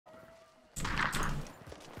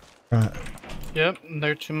Right. Yep,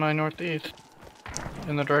 they're to my northeast.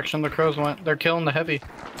 In the direction the crows went. They're killing the heavy.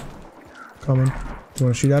 Coming. You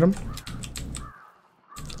want to shoot at him?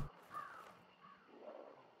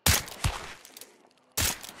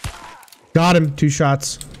 Got him. 2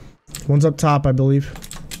 shots. One's up top, I believe.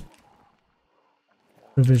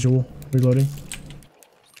 A visual. Reloading.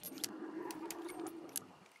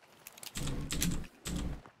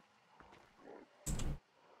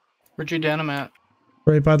 Where'd you down him at?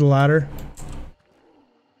 Right by the ladder.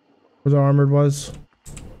 Where the armored was.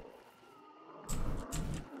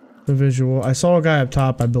 The visual. I saw a guy up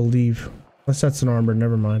top, I believe. Unless that's an armored,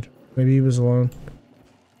 never mind. Maybe he was alone.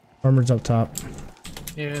 Armored's up top.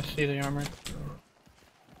 Yeah, I see the armor.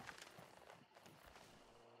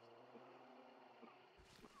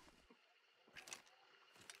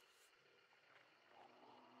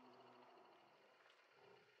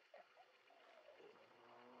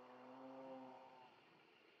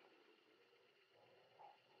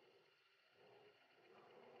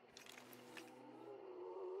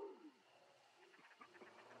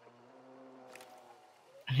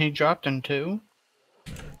 He dropped in 2.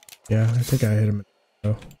 Yeah, I think I hit him.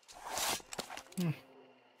 Oh. I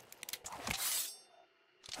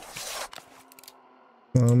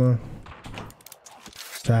don't know.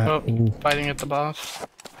 That. Oh, Ooh. fighting at the boss.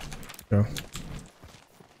 Go.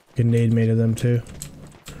 Grenade made of them too.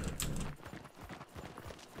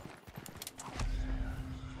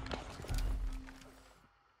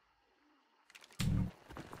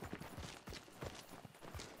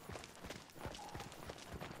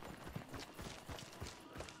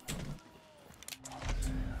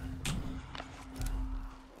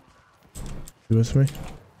 You with me?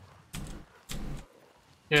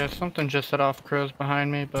 Yeah, something just set off crows behind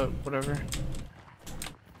me, but whatever.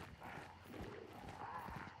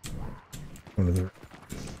 One of the.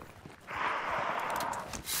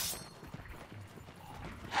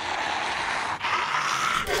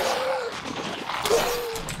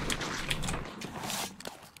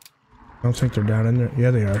 I don't think they're down in there.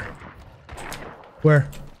 Yeah, they are. Where?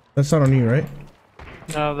 That's not on you, right?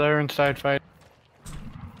 No, they're inside fight.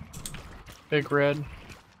 Big red.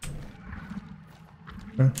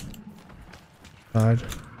 Huh? Side.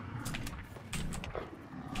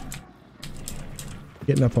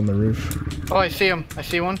 Getting up on the roof. Oh, I see him. I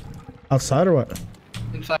see one. Outside or what?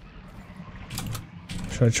 Inside.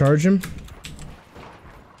 Should I charge him?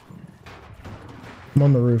 I'm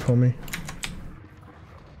on the roof, homie.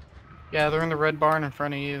 Yeah, they're in the red barn in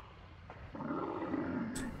front of you.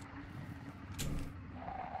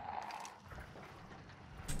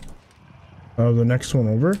 Oh, the next one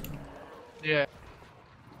over? Yeah.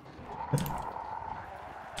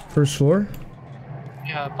 First floor?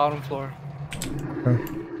 Yeah, bottom floor. Okay.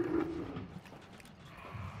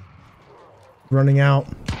 Running out.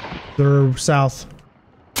 They're south.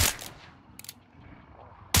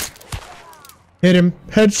 Hit him.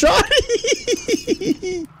 Headshot!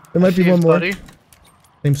 There might be one more. Buddy.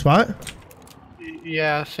 Same spot?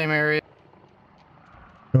 Yeah, same area.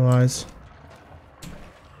 No eyes.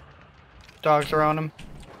 Dogs are on him.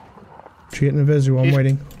 She getting a visual. I'm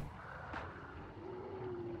waiting.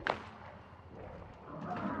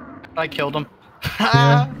 I killed him.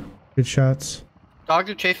 Yeah. Good shots. Dogs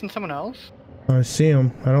are chasing someone else? Oh, I see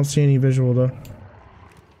him. I don't see any visual though.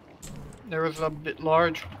 There was a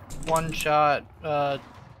large one shot to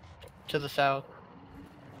the south.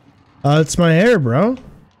 It's my hair, bro.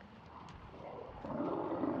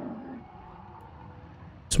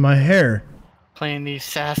 It's my hair. Playing the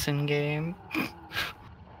assassin game.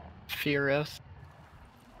 Furious.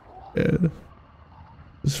 Yeah.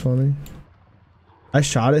 It's funny. I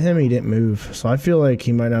shot at him, he didn't move, so I feel like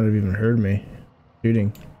he might not have even heard me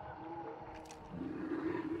shooting.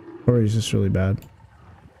 Or he's just really bad.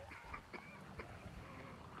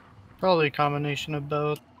 Probably a combination of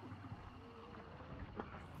both.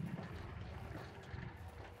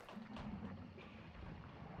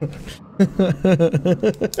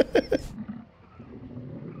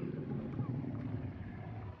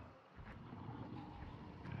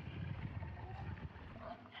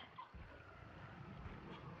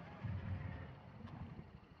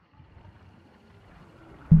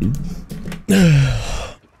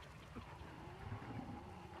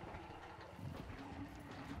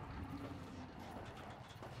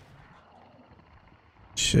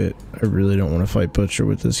 Shit, I really don't want to fight Butcher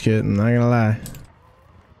with this kid, I'm not gonna lie.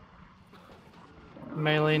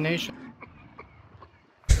 Melee Nation.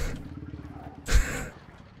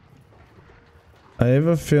 I have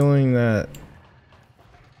a feeling that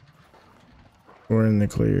we're in the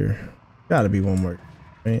clear. Gotta be one more,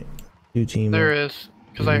 right? 2 team. There is.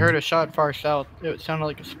 Because I heard a shot far south. It sounded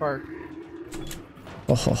like a spark.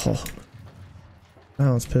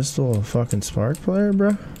 Oh, it's pistol a fucking spark player,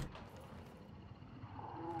 bro.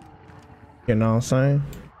 You know what I'm saying?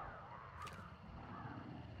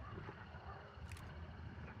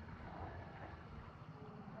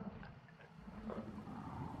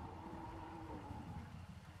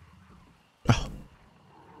 Oh.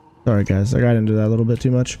 Sorry guys, I got into that a little bit too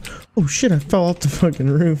much. Oh shit, I fell off the fucking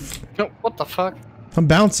roof. Oh, what the fuck? I'm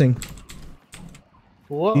bouncing.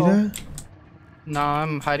 Whoa. See that? No,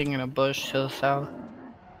 I'm hiding in a bush to the south.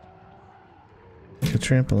 Like a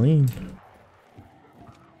trampoline.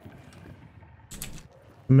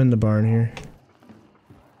 I'm in the barn here.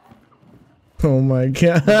 Oh my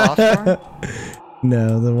god. The boss barn?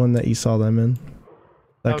 No, the one that you saw them in.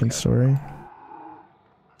 Second Okay. story.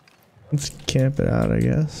 Let's camp it out, I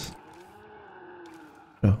guess.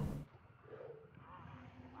 Oh.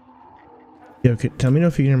 Yo, tell me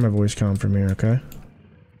if you can hear my voice calm from here, okay?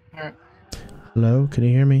 Alright. Hello? Can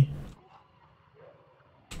you hear me?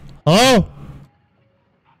 Hello?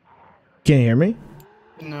 Can't hear me?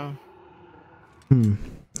 No.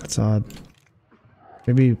 That's odd.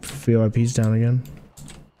 Maybe VIP's down again.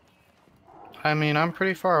 I mean, I'm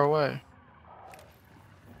pretty far away.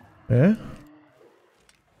 Yeah?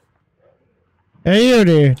 Hey you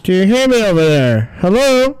there, do you hear me over there?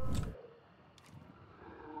 Hello?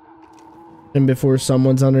 And before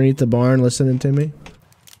someone's underneath the barn listening to me.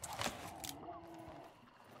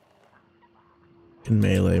 In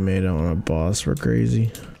melee made on a boss, we're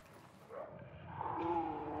crazy.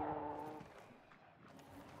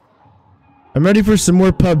 I'm ready for some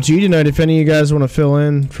more PUBG tonight if any of you guys want to fill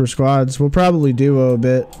in for squads. We'll probably duo a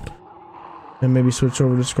bit. And maybe switch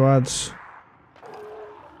over to squads.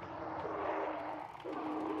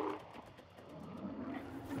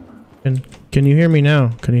 Can you hear me now?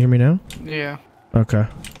 Can you hear me now? Yeah. Okay.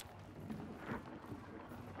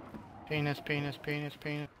 Penis, penis, penis,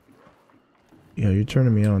 penis. Yo, you're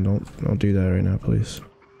turning me on. Don't do that right now, please.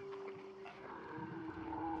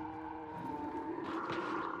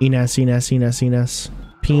 Enes.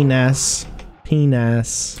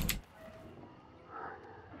 Penis.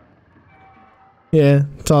 Yeah,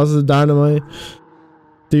 tosses the dynamite.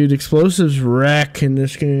 Dude, explosives wreck in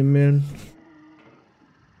this game, man.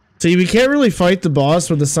 See, we can't really fight the boss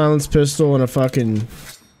with a silenced pistol and a fucking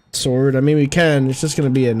sword. I mean, we can. It's just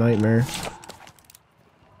gonna be a nightmare.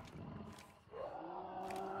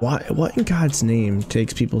 Why? What in God's name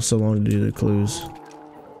takes people so long to do the clues?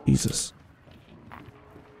 Jesus.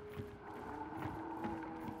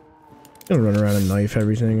 I'm gonna run around and knife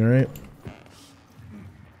everything, alright?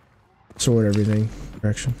 Sword everything.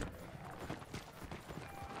 Correction.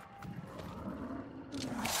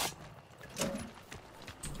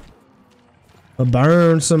 I'ma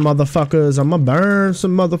burn some motherfuckers. I'ma burn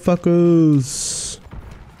some motherfuckers.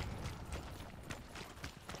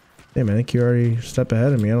 Damn, I think you're already a step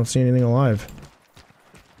ahead of me. I don't see anything alive.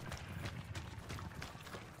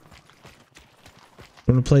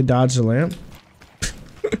 Wanna play Dodge the Lamp?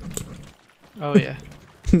 Oh, yeah.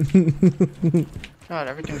 God,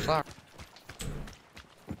 everything's locked.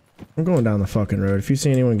 I'm going down the fucking road. If you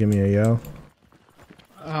see anyone, give me a yell.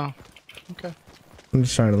 Oh, okay. I'm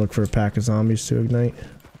just trying to look for a pack of zombies to ignite.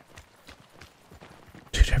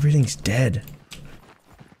 Dude, everything's dead.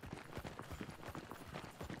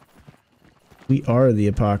 We are the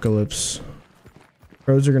apocalypse.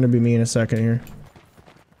 Crows are gonna be me in a second here.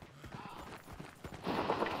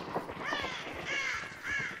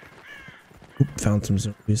 Oop, found some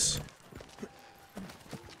zombies.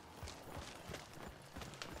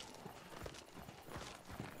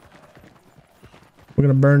 We're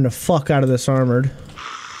gonna burn the fuck out of this armored.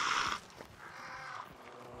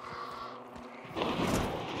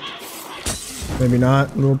 Maybe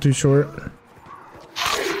not, a little too short.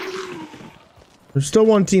 There's still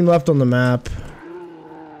one team left on the map.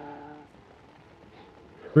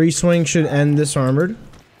 3 swings should end this armored.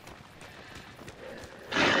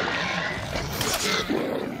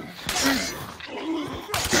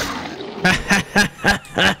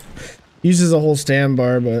 Uses a whole stand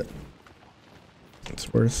bar, but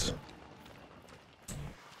it's worth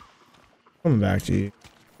coming back to you.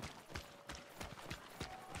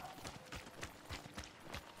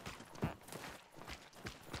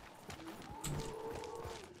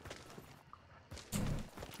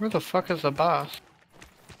 Where the fuck is the boss?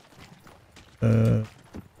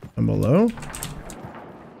 I'm below.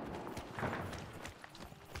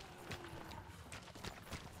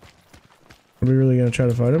 Are we really gonna try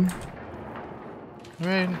to fight him? I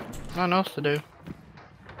mean, nothing else to do.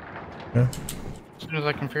 Yeah. As soon as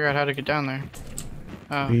I can figure out how to get down there.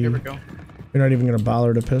 Oh, Yeah. here we go. You're not even gonna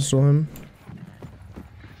bother to pistol him.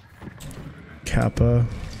 Kappa.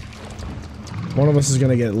 One of us is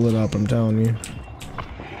gonna get lit up, I'm telling you.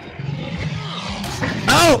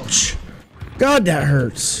 Ouch! God, that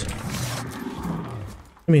hurts.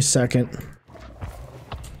 Give me a second.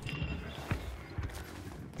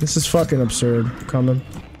 This is fucking absurd. Coming.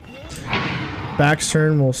 Back's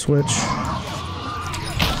turn, we'll switch.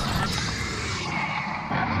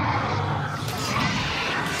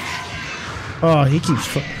 Oh, he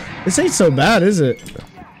keeps. This ain't so bad, is it?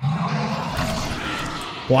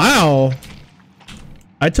 Wow.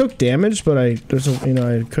 I took damage, but I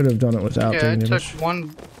could have done it without taking damage. Yeah, I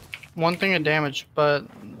took one thing of damage, but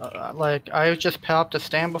like I just popped a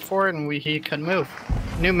stand before it, and he couldn't move.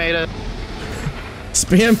 New meta.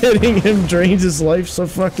 Spam hitting him drains his life so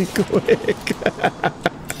fucking quick.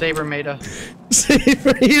 Sabre meta.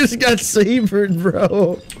 Sabre, he just got sabred,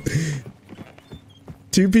 bro.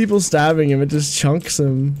 2 people stabbing him, it just chunks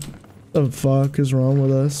him. What the fuck is wrong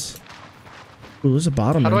with us? Ooh, there's a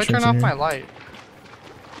bottom entrance. How do I turn off my light?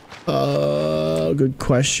 Good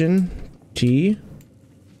question. T.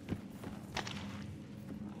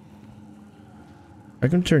 I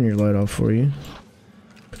can turn your light off for you.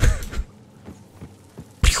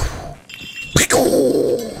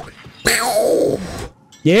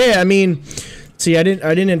 Yeah, I mean, see, I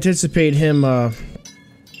didn't anticipate him.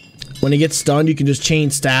 When he gets stunned, you can just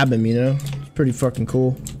chain stab him. You know, it's pretty fucking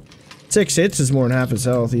cool. 6 hits is more than half his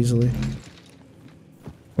health easily.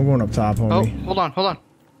 I'm going up top, homie. Oh, hold on, hold on.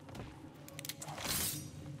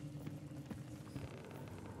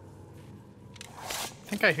 I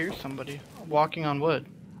think I hear somebody walking on wood.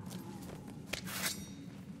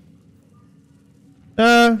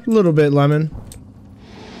 A little bit, Lemon.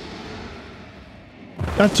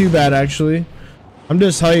 Not too bad, actually. I'm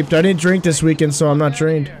just hyped. I didn't drink this weekend, so I'm not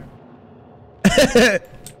trained. Yeah,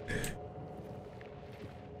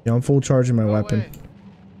 I'm full charging my weapon.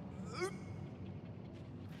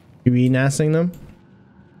 You eat-nassing them?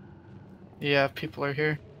 Yeah, people are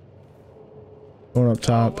here. Going up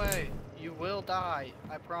top. No way. You will die.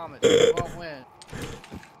 I promise. You won't win.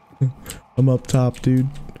 I'm up top, dude.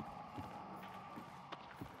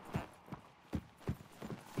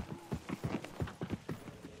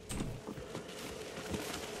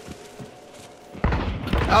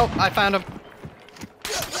 Oh, I found him.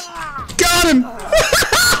 Got him!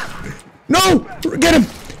 No! Get him!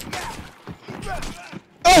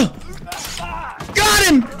 Oh! Got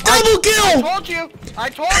him! Double kill! I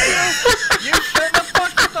told you! You shouldn't have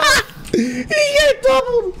fucked with us! He got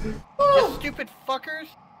doubled! Oh. You stupid fuckers!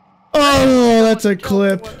 Oh, that's a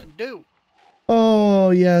clip. What to do.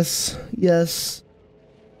 Oh, yes. Yes.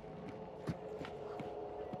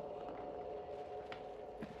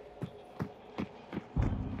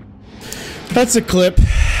 That's a clip.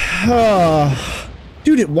 Oh.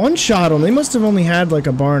 Dude, it one-shot them. They must have only had like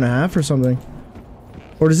a bar and a half or something.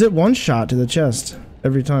 Or does it one-shot to the chest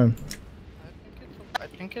every time? I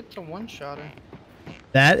think it's a one-shotter.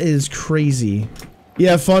 That is crazy.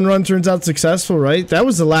 Yeah, fun run turns out successful, right? That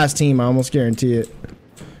was the last team, I almost guarantee it.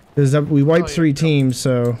 Because we wiped 3 teams,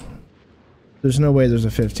 so there's no way there's a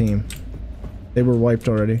 5th team. They were wiped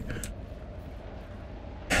already.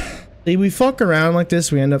 See, we fuck around like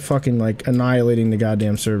this, we end up fucking like annihilating the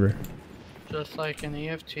goddamn server. Just like in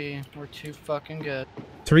EFT, we're too fucking good.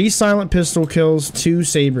 3 silent pistol kills, 2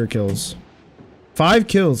 saber kills. 5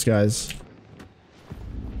 kills, guys.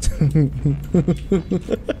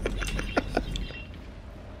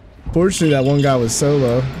 Fortunately, that one guy was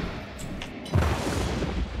solo.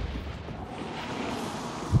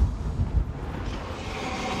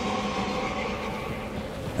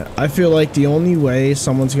 I feel like the only way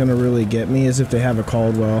someone's gonna really get me is if they have a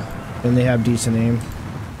Caldwell and they have decent aim.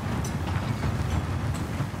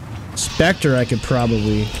 Spectre I could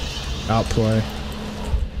probably outplay.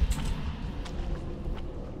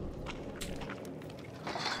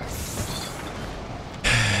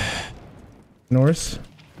 North?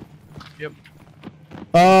 Yep.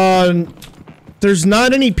 There's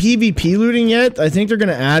not any PvP looting yet. I think they're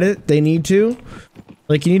gonna add it. They need to.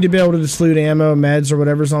 Like, you need to be able to just loot ammo, meds, or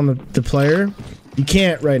whatever's on the player. You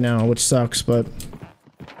can't right now, which sucks, but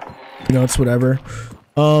you know, it's whatever.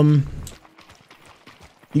 You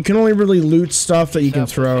can only really loot stuff that you can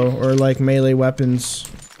throw, or like melee weapons.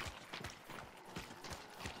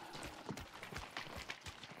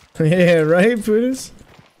 Yeah, right, Putis?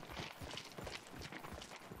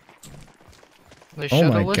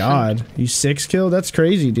 Oh my god. You 6 kill? That's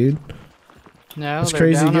crazy, dude. No, that's they're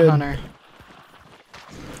crazy down good. A hunter.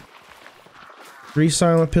 3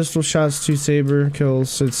 silent pistol shots, 2 saber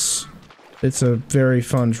kills. It's a very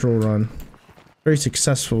fun troll run. Very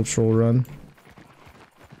successful troll run.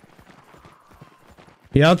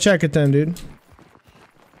 Yeah, I'll check it then, dude.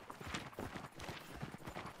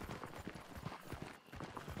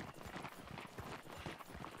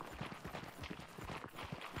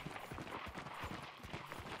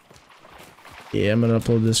 Yeah, I'm gonna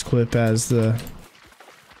upload this clip as the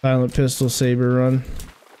Silent Pistol Saber run.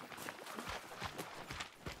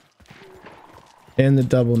 And the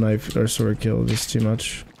double knife or sword kill is too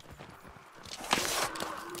much.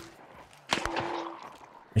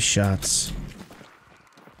 Nice shots.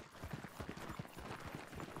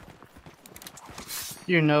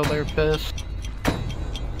 You know they're pissed.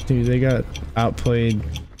 Dude, they got outplayed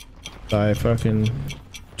by fucking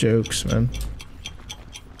jokes, man.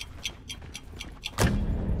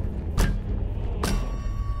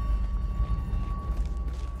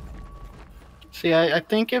 See, I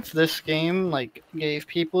think if this game, like, gave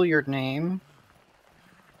people your name,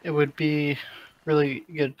 it would be really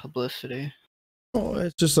good publicity. Oh,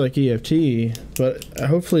 it's just like EFT, but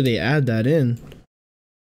hopefully they add that in.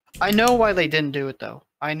 I know why they didn't do it, though.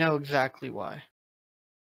 I know exactly why.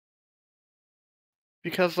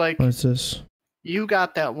 Because, like, What's this? you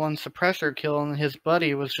got that one suppressor kill, and his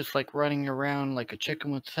buddy was just, like, running around like a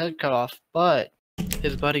chicken with his head cut off, but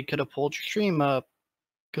his buddy could have pulled your stream up,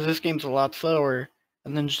 because this game's a lot slower,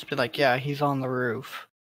 and then just be like, yeah, he's on the roof.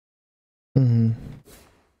 Mm-hmm.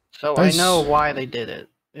 So I know why they did it.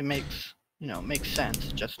 It makes, you know, makes sense.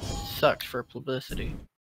 It just sucks for publicity.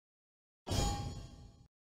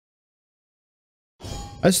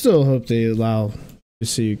 I still hope they allow to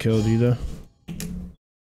see you killed, though.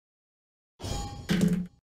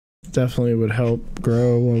 Definitely would help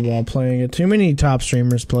grow while playing it. Too many top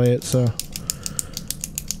streamers play it, so.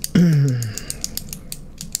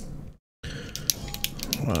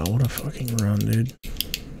 Wow, what a fucking run, dude.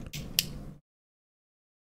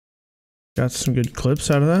 Got some good clips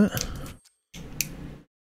out of that.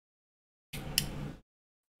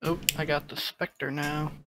 Oh, I got the Spectre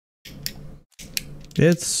now.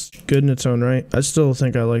 It's good in its own right. I still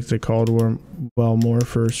think I like the Cold War well more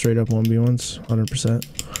for straight up 1v1s, 100%.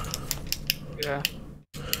 Yeah.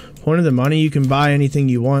 Point of the money, you can buy anything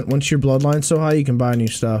you want. Once your bloodline's so high, you can buy new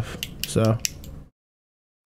stuff. So